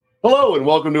Hello and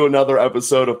welcome to another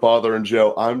episode of Father and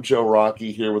Joe. I'm Joe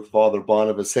Rocky here with Father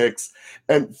Barnabas Hicks.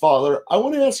 And Father, I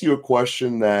want to ask you a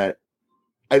question that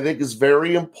I think is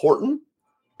very important.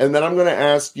 And then I'm going to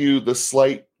ask you the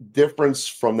slight difference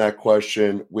from that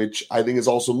question, which I think is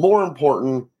also more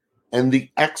important. And the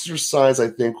exercise, I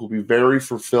think, will be very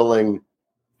fulfilling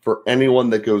for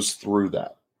anyone that goes through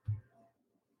that.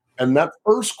 And that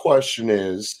first question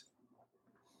is,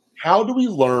 how do we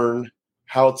learn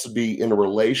how to be in a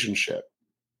relationship?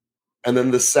 And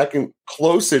then the second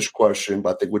closest question,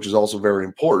 but I think which is also very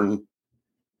important,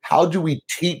 how do we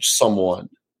teach someone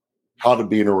how to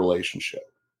be in a relationship?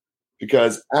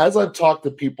 Because as I've talked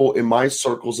to people in my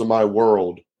circles in my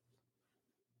world,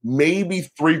 maybe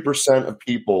 3% of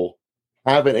people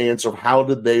have an answer of how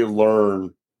did they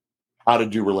learn how to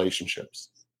do relationships.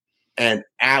 And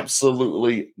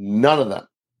absolutely none of them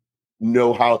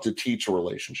know how to teach a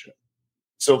relationship.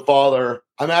 So, Father,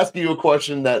 I'm asking you a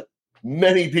question that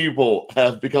many people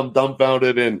have become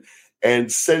dumbfounded in.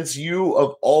 And since you,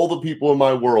 of all the people in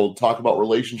my world, talk about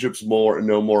relationships more and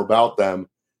know more about them,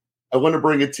 I want to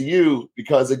bring it to you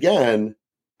because, again,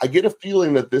 I get a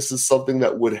feeling that this is something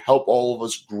that would help all of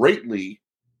us greatly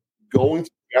going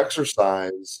through the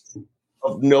exercise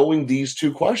of knowing these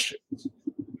two questions.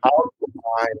 How do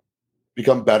I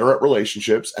become better at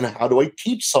relationships, and how do I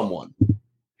teach someone to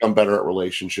become better at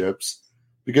relationships?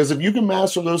 Because if you can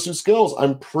master those two skills,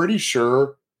 I'm pretty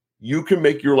sure you can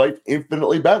make your life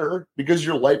infinitely better because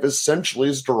your life essentially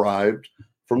is derived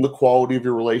from the quality of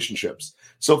your relationships.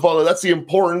 So, Father, that's the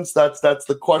importance. That's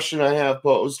the question I have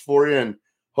posed for you, and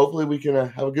hopefully we can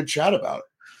have a good chat about it.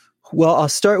 Well, I'll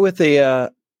start with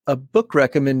a book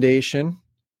recommendation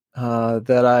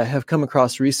that I have come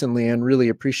across recently and really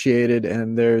appreciated.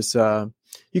 And there's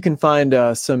you can find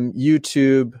some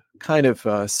YouTube kind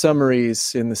of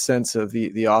summaries in the sense of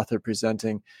the author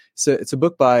presenting. So it's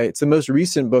the most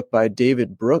recent book by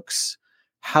David Brooks,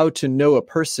 How to Know a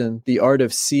Person: The Art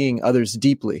of Seeing Others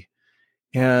Deeply.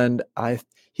 And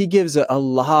he gives he's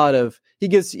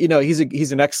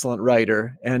an excellent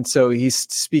writer. And so he's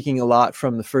speaking a lot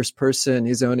from the first person,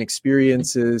 his own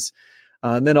experiences,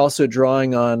 and then also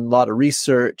drawing on a lot of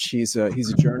research. He's a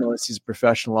journalist, he's a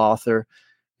professional author,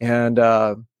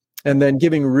 and then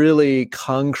giving really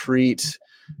concrete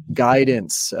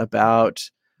guidance about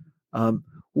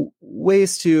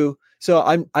ways to.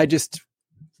 So I just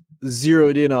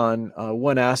zeroed in on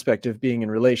one aspect of being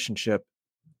in relationship,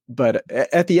 but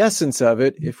at the essence of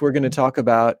it, if we're going to talk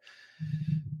about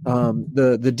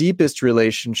the deepest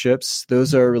relationships,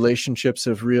 those are relationships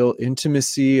of real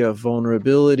intimacy, of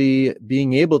vulnerability,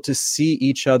 being able to see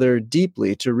each other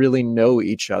deeply, to really know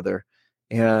each other.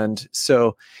 And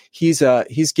so he's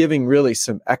giving really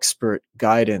some expert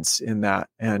guidance in that,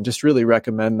 and just really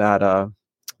recommend that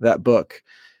book.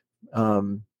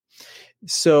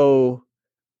 So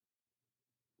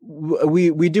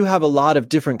we do have a lot of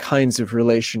different kinds of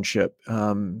relationship.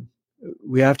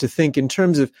 We have to think in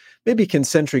terms of maybe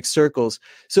concentric circles.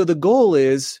 So the goal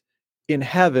is, in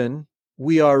heaven,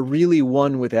 we are really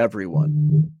one with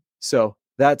everyone. So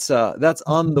that's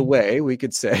on the way, we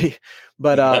could say.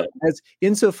 But as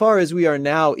insofar as we are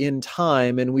now in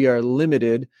time and we are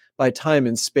limited by time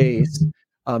and space,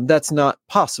 that's not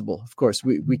possible. Of course,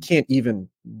 we can't do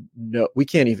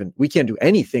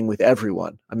anything with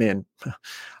everyone. I mean,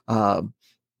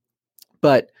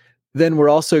 but then we're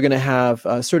also going to have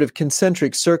sort of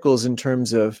concentric circles in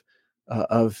terms of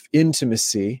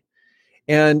intimacy.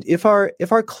 And if our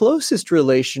closest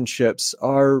relationships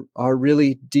are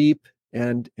really deep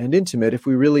and intimate, if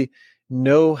we really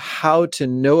know how to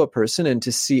know a person and to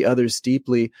see others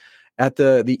deeply at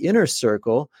the inner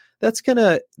circle, that's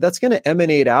gonna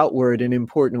emanate outward in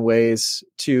important ways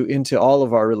into all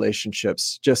of our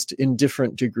relationships, just in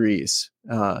different degrees.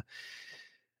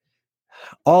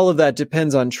 All of that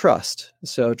depends on trust.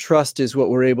 So trust is what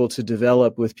we're able to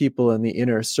develop with people in the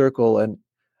inner circle, and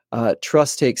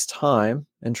trust takes time,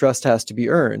 and trust has to be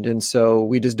earned. And so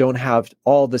we just don't have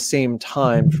all the same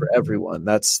time for everyone.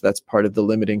 That's part of the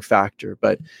limiting factor.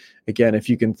 But again, if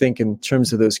you can think in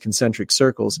terms of those concentric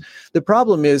circles, the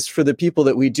problem is for the people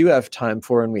that we do have time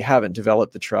for and we haven't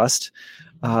developed the trust,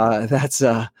 that's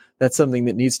something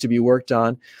that needs to be worked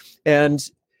on. And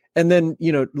then,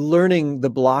 learning the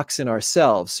blocks in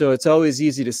ourselves. So it's always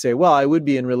easy to say, well, I would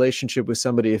be in relationship with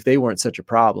somebody if they weren't such a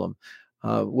problem.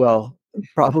 Well,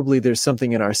 probably there's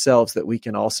something in ourselves that we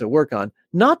can also work on.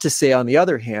 Not to say, on the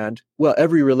other hand, well,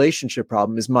 every relationship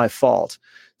problem is my fault.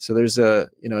 So there's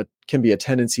can be a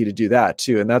tendency to do that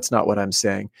too. And that's not what I'm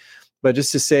saying. But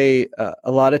just to say,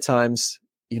 a lot of times,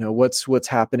 what's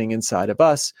happening inside of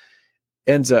us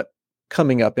ends up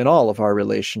coming up in all of our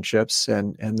relationships,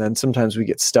 and then sometimes we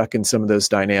get stuck in some of those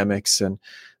dynamics, and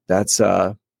that's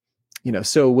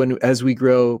so as we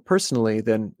grow personally,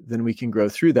 then we can grow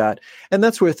through that. And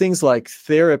that's where things like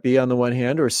therapy on the one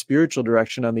hand, or spiritual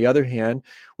direction on the other hand,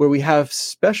 where we have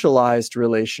specialized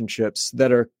relationships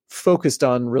that are focused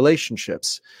on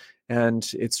relationships.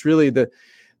 And it's really the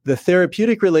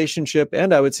therapeutic relationship,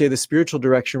 and I would say the spiritual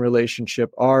direction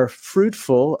relationship, are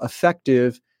fruitful,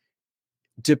 effective,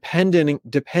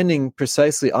 depending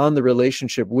precisely on the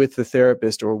relationship with the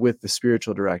therapist or with the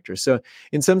spiritual director. So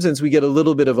in some sense, we get a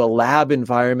little bit of a lab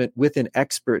environment with an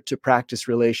expert to practice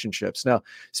relationships. Now,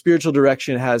 spiritual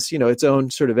direction has, its own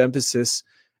sort of emphasis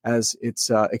as it's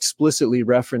explicitly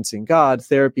referencing God.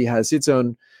 Therapy has its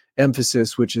own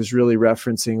emphasis, which is really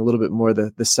referencing a little bit more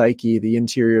the psyche, the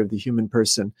interior of the human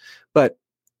person. But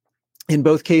in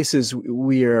both cases,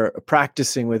 we are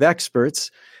practicing with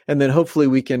experts, and then hopefully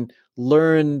we can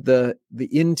learn the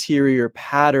interior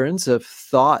patterns of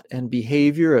thought and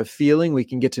behavior, of feeling. We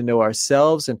can get to know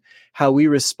ourselves and how we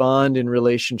respond in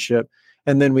relationship,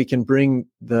 and then we can bring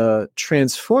the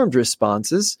transformed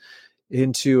responses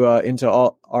into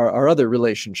all our other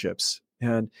relationships.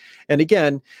 And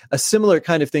again, a similar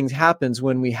kind of thing happens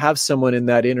when we have someone in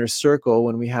that inner circle,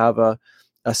 when we have a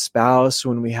spouse,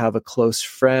 when we have a close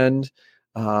friend,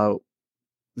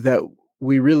 that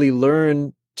we really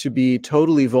learn to be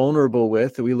totally vulnerable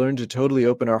with, that we learn to totally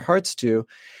open our hearts to.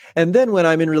 And then when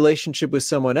I'm in relationship with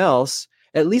someone else,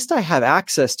 at least I have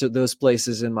access to those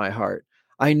places in my heart.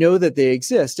 I know that they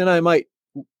exist, and I might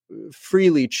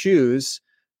freely choose,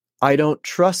 I don't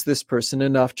trust this person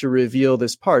enough to reveal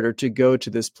this part or to go to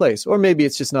this place. Or maybe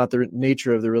it's just not the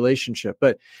nature of the relationship,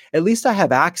 but at least I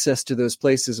have access to those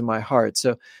places in my heart.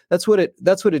 So that's what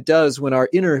it does when our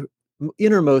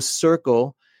innermost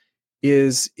circle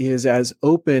is as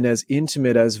open, as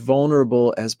intimate, as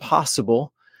vulnerable as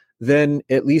possible. Then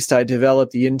at least I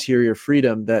develop the interior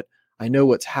freedom that I know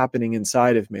what's happening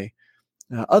inside of me.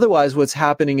 Otherwise, what's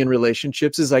happening in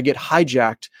relationships is I get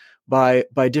hijacked by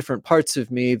different parts of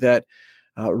me that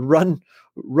run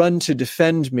to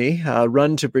defend me,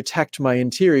 run to protect my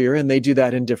interior, and they do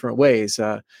that in different ways,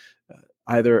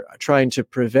 either trying to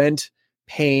prevent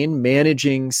pain,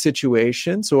 managing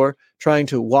situations, or trying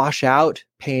to wash out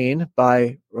pain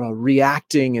by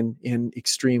reacting in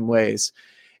extreme ways.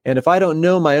 And if I don't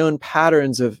know my own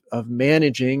patterns of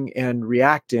managing and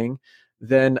reacting,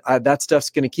 then that stuff's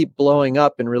going to keep blowing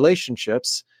up in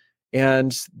relationships.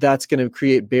 And that's going to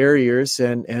create barriers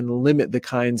and limit the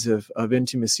kinds of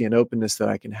intimacy and openness that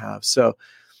I can have. So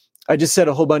I just said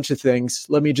a whole bunch of things.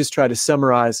 Let me just try to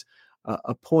summarize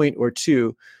a point or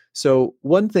two. So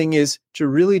one thing is to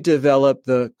really develop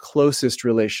the closest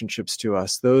relationships to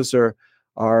us. Those are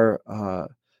our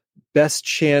best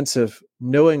chance of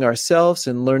knowing ourselves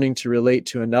and learning to relate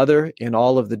to another in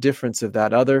all of the difference of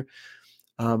that other.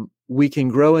 We can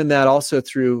grow in that also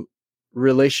through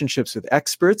relationships with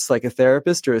experts like a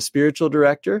therapist or a spiritual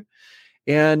director.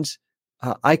 And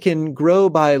I can grow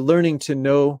by learning to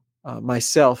know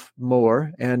myself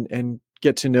more and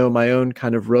get to know my own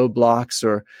kind of roadblocks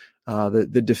or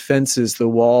the defenses, the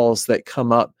walls that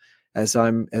come up as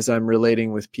I'm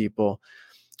relating with people.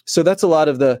 So that's a lot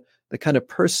of the kind of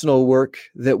personal work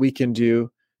that we can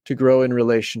do to grow in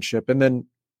relationship. And then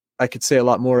I could say a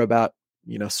lot more about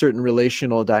certain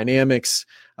relational dynamics.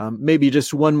 Maybe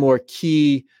just one more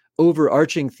key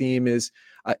overarching theme is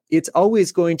it's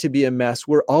always going to be a mess.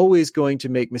 We're always going to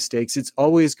make mistakes. It's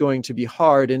always going to be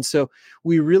hard. And so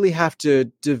we really have to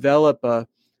develop a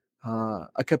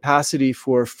capacity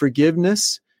for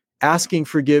forgiveness, asking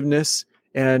forgiveness,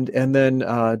 and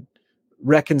then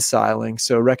reconciling.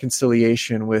 So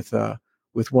reconciliation with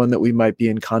one that we might be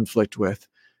in conflict with.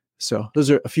 So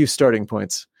those are a few starting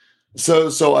points. So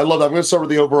I love that. I'm going to start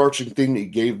with the overarching theme that you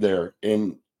gave there.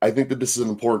 And I think that this is an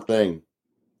important thing.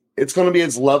 It's going to be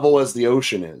as level as the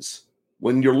ocean is.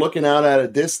 When you're looking out at a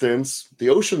distance, the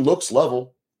ocean looks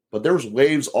level, but there's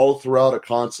waves all throughout it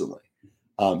constantly.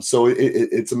 So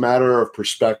it's a matter of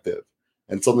perspective,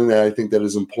 and something that I think that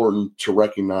is important to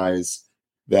recognize,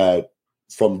 that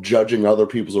from judging other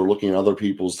people's or looking at other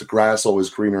people's, the grass always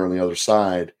greener on the other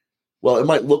side. Well, it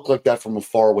might look like that from a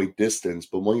faraway distance,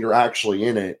 but when you're actually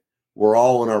in it, we're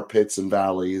all in our pits and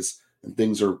valleys, and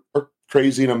things are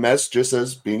crazy and a mess, just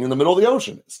as being in the middle of the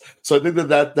ocean is. So I think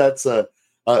that's an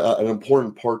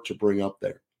important part to bring up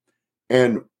there.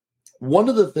 And one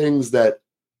of the things that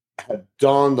had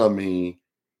dawned on me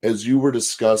as you were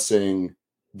discussing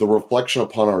the reflection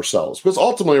upon ourselves, because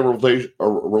ultimately a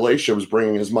relationship is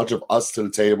bringing as much of us to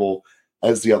the table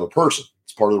as the other person.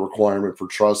 It's part of the requirement for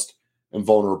trust and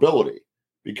vulnerability,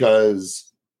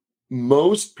 because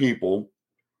most people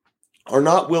are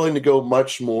not willing to go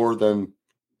much more than,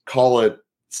 call it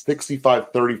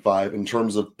 65-35 in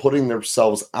terms of putting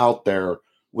themselves out there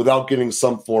without getting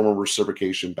some form of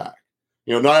reciprocation back.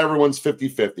 Not everyone's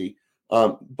 50-50,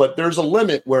 but there's a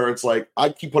limit where it's like, I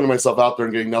keep putting myself out there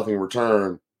and getting nothing in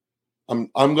return. I'm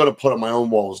going to put up my own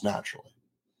walls naturally.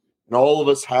 And all of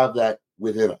us have that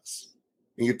within us.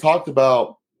 And you talked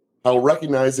about how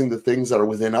recognizing the things that are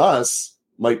within us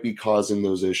might be causing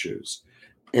those issues.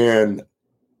 And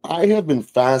I have been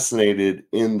fascinated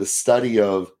in the study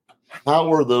of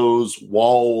how are those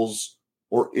walls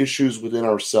or issues within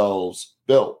ourselves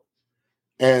built.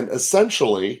 And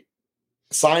essentially,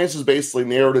 science has basically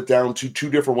narrowed it down to two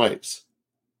different ways.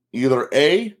 Either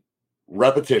A,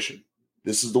 repetition.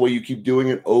 This is the way you keep doing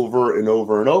it over and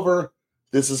over and over.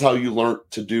 This is how you learn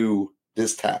to do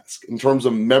this task in terms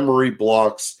of memory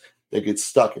blocks that get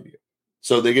stuck in you.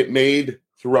 So they get made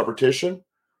through repetition.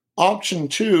 Option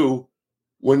two,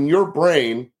 when your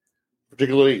brain,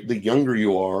 particularly the younger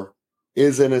you are,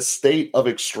 is in a state of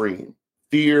extreme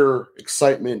fear,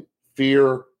 excitement,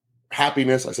 fear,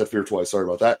 happiness. I said fear twice. Sorry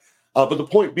about that. But the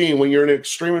point being, when you're in an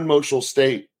extreme emotional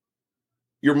state,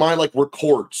 your mind like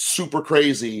records super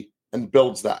crazy and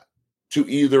builds that to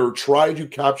either try to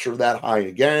capture that high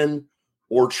again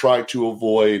or try to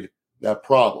avoid that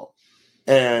problem.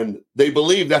 And they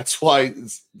believe that's why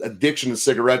addiction to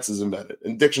cigarettes is invented.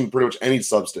 Addiction to pretty much any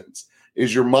substance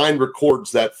is your mind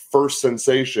records that first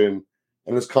sensation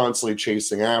and is constantly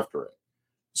chasing after it.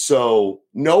 So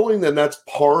knowing that that's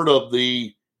part of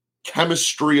the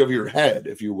chemistry of your head,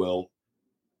 if you will,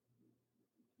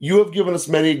 you have given us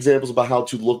many examples about how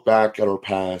to look back at our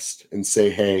past and say,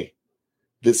 hey,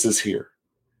 this is here.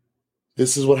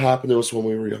 This is what happened to us when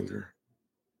we were younger.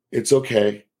 It's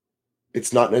okay.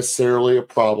 It's not necessarily a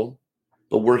problem,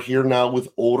 but we're here now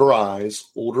with older eyes,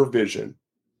 older vision.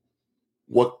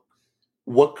 What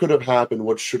could have happened?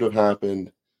 What should have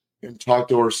happened? And talk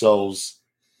to ourselves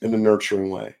in a nurturing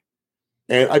way.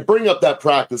 And I bring up that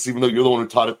practice, even though you're the one who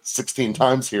taught it 16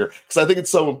 times here, because I think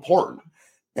it's so important.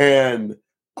 And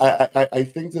I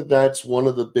think that that's one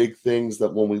of the big things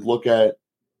that when we look at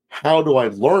how do I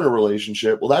learn a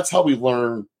relationship, well, that's how we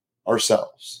learn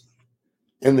ourselves.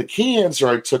 And the key answer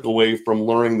I took away from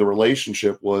learning the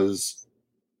relationship was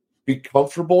be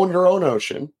comfortable in your own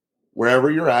ocean, wherever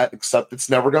you're at, except it's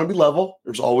never going to be level.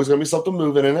 There's always going to be something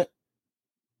moving in it.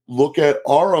 Look at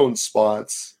our own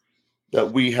spots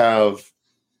that we have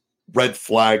red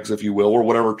flags, if you will, or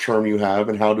whatever term you have,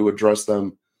 and how to address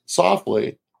them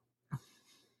softly.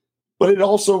 But it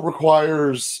also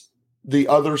requires the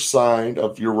other side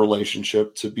of your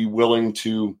relationship to be willing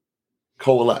to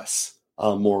coalesce,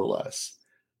 more or less.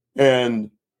 And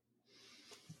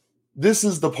this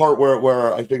is the part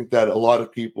where I think that a lot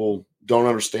of people don't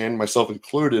understand, myself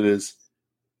included, is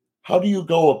how do you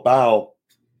go about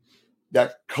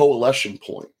that coalition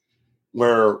point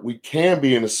where we can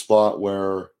be in a spot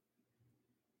where,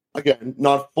 again,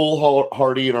 not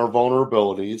foolhardy in our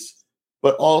vulnerabilities,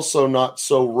 but also not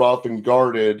so rough and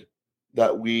guarded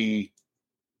that we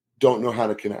don't know how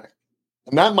to connect.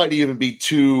 And that might even be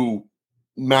too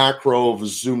macro of a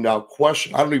zoomed out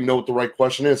question. I don't even know what the right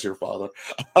question is here, Father.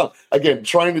 Again,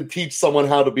 trying to teach someone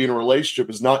how to be in a relationship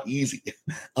is not easy,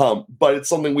 but it's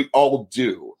something we all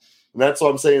do. And that's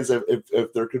what I'm saying is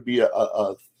if there could be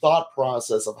a thought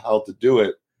process of how to do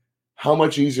it, how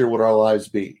much easier would our lives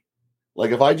be?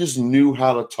 Like if I just knew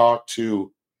how to talk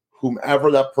to whomever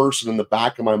that person in the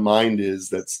back of my mind is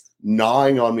that's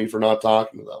gnawing on me for not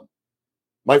talking to them,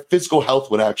 my physical health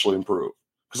would actually improve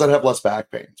because I'd have less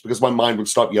back pains because my mind would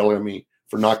stop yelling at me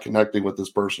for not connecting with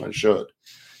this person I should.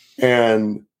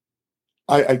 And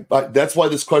I that's why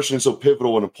this question is so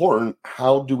pivotal and important.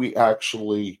 How do we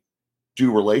actually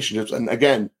do relationships? And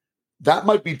again, that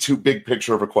might be too big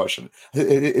picture of a question.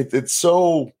 It's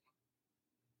so,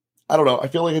 I don't know. I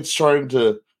feel like it's trying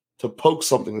to poke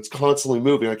something that's constantly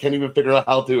moving. I can't even figure out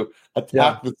how to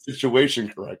attack the situation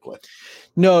correctly.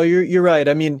 No, you're right.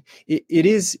 I mean, it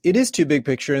is too big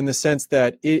picture in the sense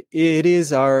that it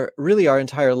is our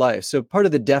entire life. So part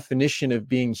of the definition of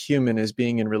being human is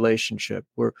being in relationship.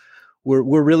 We're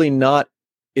really not.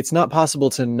 It's not possible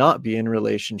to not be in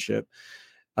relationship.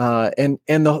 And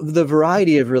the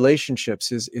variety of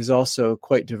relationships is also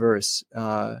quite diverse.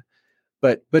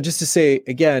 But just to say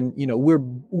again,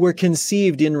 we're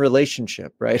conceived in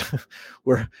relationship, right?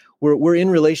 we're in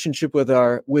relationship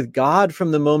with God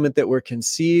from the moment that we're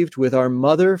conceived, with our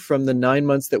mother from the 9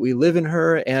 months that we live in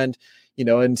her, and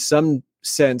in some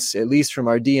sense, at least from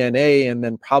our DNA, and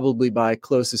then probably by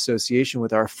close association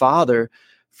with our father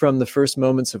from the first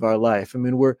moments of our life. I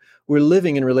mean, we're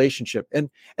living in relationship,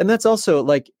 and that's also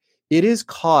like it is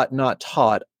caught, not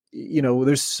taught.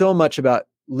 There's so much about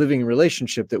living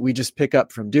relationship that we just pick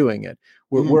up from doing it.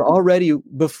 We're already,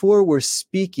 before we're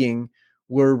speaking,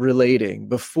 we're relating.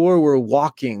 Before we're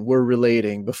walking, we're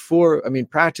relating.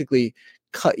 Practically,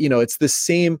 it's the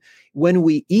same when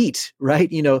we eat, right?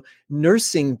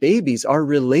 Nursing babies are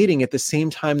relating at the same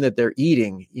time that they're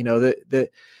eating.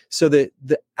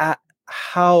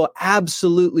 How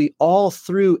absolutely all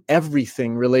through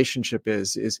everything relationship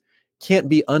is can't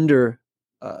be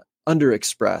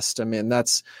underexpressed. I mean,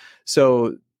 that's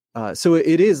so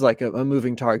it is like a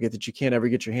moving target that you can't ever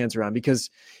get your hands around, because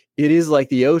it is like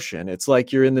the ocean. It's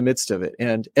like you're in the midst of it,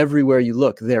 and everywhere you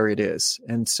look, there it is.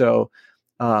 And so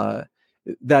I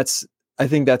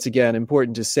think that's, again,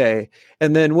 important to say.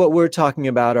 And then what we're talking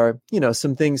about are,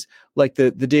 some things like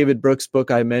the David Brooks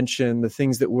book I mentioned. The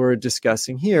things that we're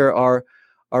discussing here are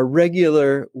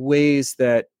regular ways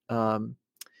that, in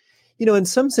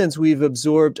some sense, we've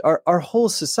absorbed our whole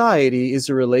society is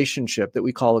a relationship that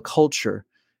we call a culture.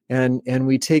 And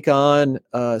we take on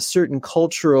certain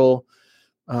cultural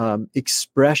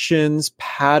expressions,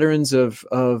 patterns of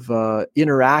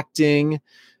interacting.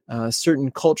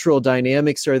 Certain cultural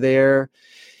dynamics are there.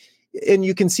 And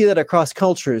you can see that across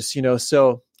cultures,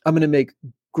 so I'm going to make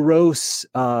gross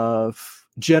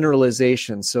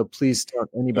generalizations. So please don't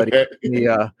anybody,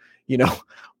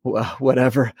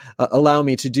 whatever, allow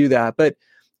me to do that. But,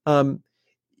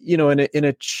 in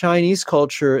a Chinese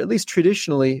culture, at least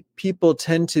traditionally, people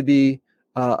tend to be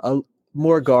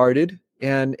more guarded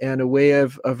and a way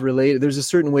of relating. There's a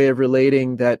certain way of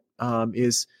relating that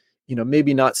is,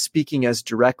 maybe not speaking as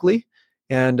directly.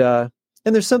 And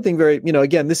there's something very,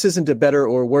 again, this isn't a better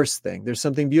or worse thing. There's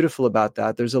something beautiful about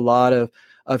that. There's a lot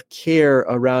of care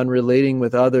around relating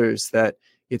with others, that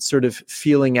it's sort of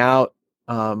feeling out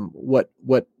what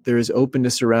there is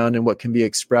openness around and what can be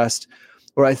expressed.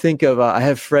 Or I think of, I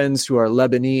have friends who are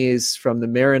Lebanese from the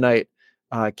Maronite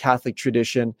Catholic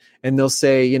tradition, and they'll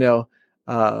say,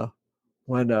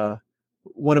 when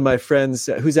one of my friends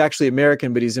who's actually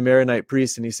American, but he's a Maronite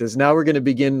priest, and he says, now we're going to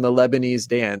begin the Lebanese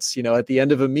dance. At the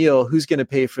end of a meal, who's going to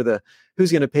pay for the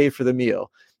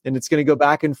meal? And it's going to go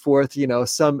back and forth,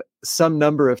 some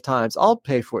number of times. I'll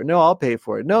pay for it. No, I'll pay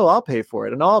for it. No, I'll pay for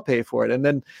it. And I'll pay for it. And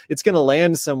then it's going to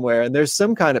land somewhere. And there's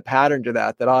some kind of pattern to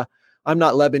that I'm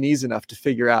not Lebanese enough to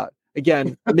figure out.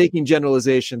 Again, I'm making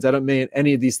generalizations. I don't mean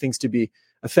any of these things to be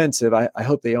offensive. I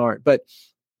hope they aren't. But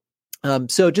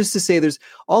so just to say, there's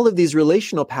all of these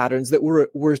relational patterns that we're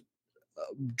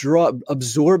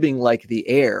absorbing like the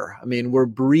air. I mean, we're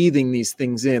breathing these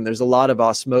things in. There's a lot of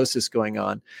osmosis going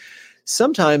on.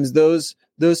 Sometimes those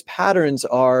patterns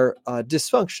are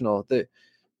dysfunctional.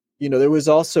 There was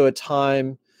also a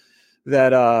time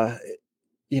that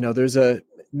there's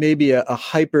maybe a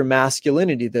hyper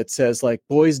masculinity that says, like,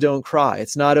 boys don't cry.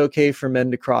 It's not okay for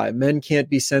men to cry. Men can't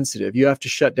be sensitive. You have to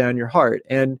shut down your heart.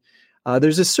 And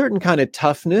there's a certain kind of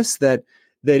toughness that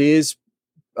is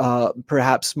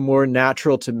perhaps more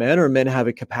natural to men, or men have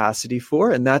a capacity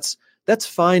for, and that's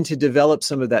fine to develop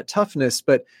some of that toughness.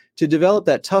 But to develop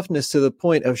that toughness to the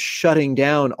point of shutting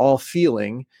down all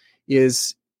feeling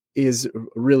is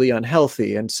really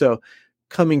unhealthy. And so,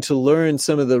 coming to learn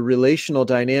some of the relational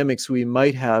dynamics we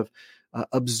might have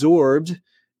absorbed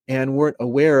and weren't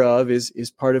aware of is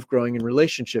part of growing in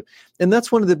relationship. And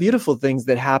that's one of the beautiful things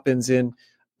that happens in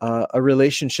a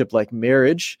relationship like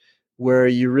marriage, where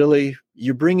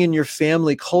you bring in your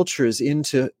family cultures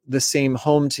into the same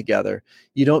home together.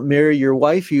 You don't marry your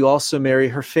wife, you also marry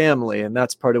her family. And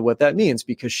that's part of what that means,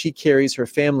 because she carries her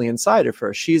family inside of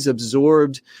her. She's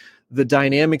absorbed the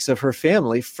dynamics of her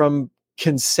family from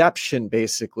conception,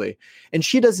 basically. And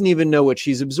she doesn't even know what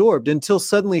she's absorbed until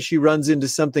suddenly she runs into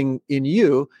something in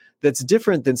you that's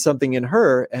different than something in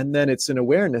her. And then it's an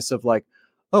awareness of, like,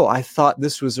 oh, I thought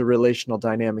this was a relational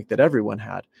dynamic that everyone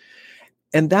had.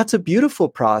 And that's a beautiful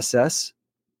process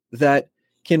that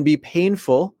can be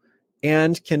painful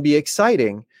and can be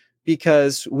exciting,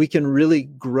 because we can really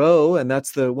grow. And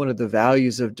that's one of the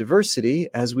values of diversity,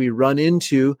 as we run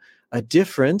into a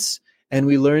difference and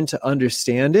we learn to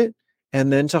understand it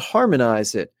and then to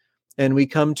harmonize it. And we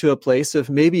come to a place of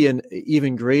maybe an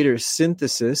even greater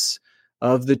synthesis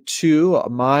of the two,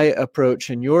 my approach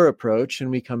and your approach,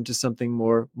 and we come to something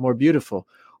more beautiful.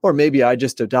 Or maybe I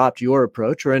just adopt your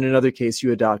approach, or in another case,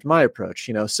 you adopt my approach.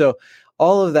 So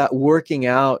all of that, working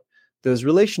out those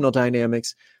relational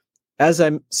dynamics, as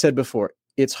I said before,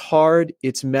 it's hard,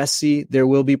 it's messy, there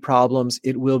will be problems,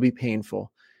 it will be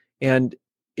painful. And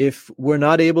if we're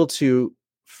not able to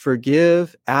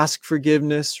forgive, ask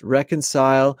forgiveness,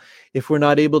 reconcile, if we're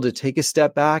not able to take a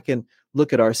step back and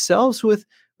look at ourselves with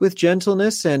with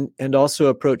gentleness and also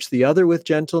approach the other with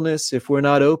gentleness. If we're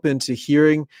not open to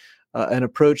hearing an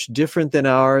approach different than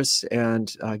ours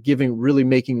and really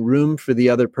making room for the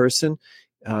other person,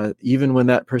 even when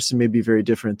that person may be very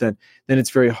different, then it's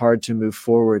very hard to move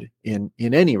forward in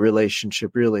any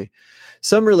relationship, really.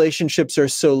 Some relationships are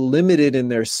so limited in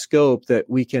their scope that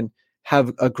we can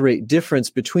have a great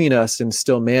difference between us and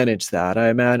still manage that. I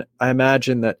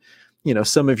imagine that,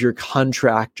 some of your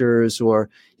contractors or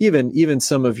even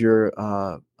some of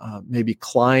your maybe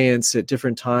clients at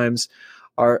different times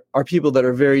are people that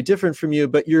are very different from you,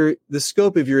 but the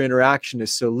scope of your interaction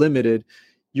is so limited.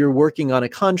 You're working on a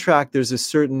contract. There's a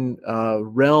certain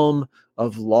realm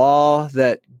of law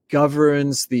that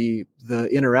governs the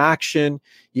interaction.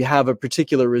 You have a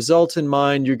particular result in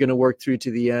mind. You're going to work through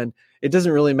to the end. It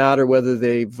doesn't really matter whether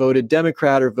they voted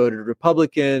Democrat or voted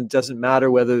Republican. It doesn't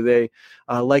matter whether they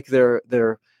like their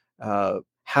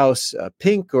house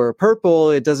pink or purple.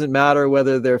 It doesn't matter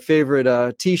whether their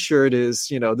favorite T-shirt is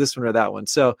this one or that one.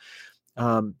 So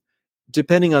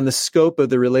depending on the scope of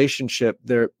the relationship,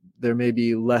 there may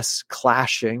be less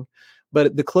clashing,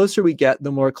 but the closer we get,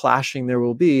 the more clashing there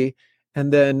will be.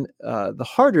 And then the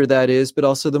harder that is, but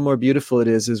also the more beautiful it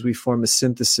is as we form a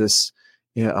synthesis,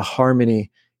 a harmony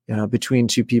between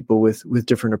two people with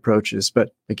different approaches.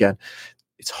 But again,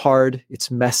 it's hard, it's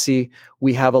messy.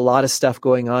 We have a lot of stuff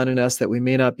going on in us that we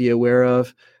may not be aware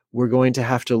of. We're going to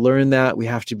have to learn that. We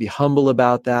have to be humble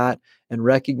about that and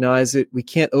recognize it. We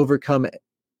can't overcome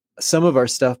some of our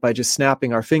stuff by just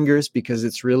snapping our fingers, because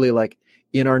it's really like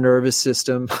in our nervous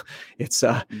system. It's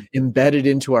embedded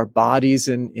into our bodies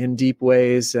in deep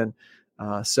ways. And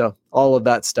so all of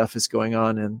that stuff is going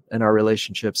on in our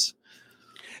relationships.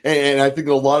 And I think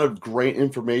a lot of great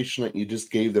information that you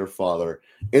just gave there, Father.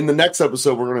 In the next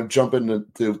episode, we're going to jump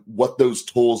into what those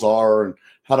tools are and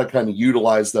how to kind of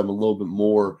utilize them a little bit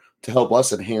more to help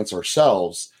us enhance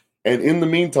ourselves. And in the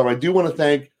meantime, I do want to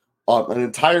thank an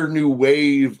entire new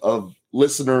wave of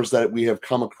listeners that we have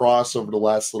come across over the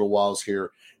last little whiles here.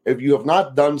 If you have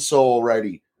not done so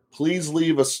already, please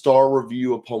leave a star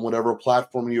review upon whatever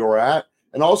platform you are at.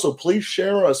 And also, please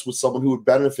share us with someone who would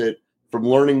benefit from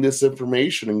learning this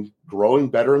information and growing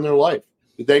better in their life.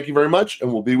 Thank you very much,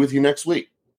 and we'll be with you next week.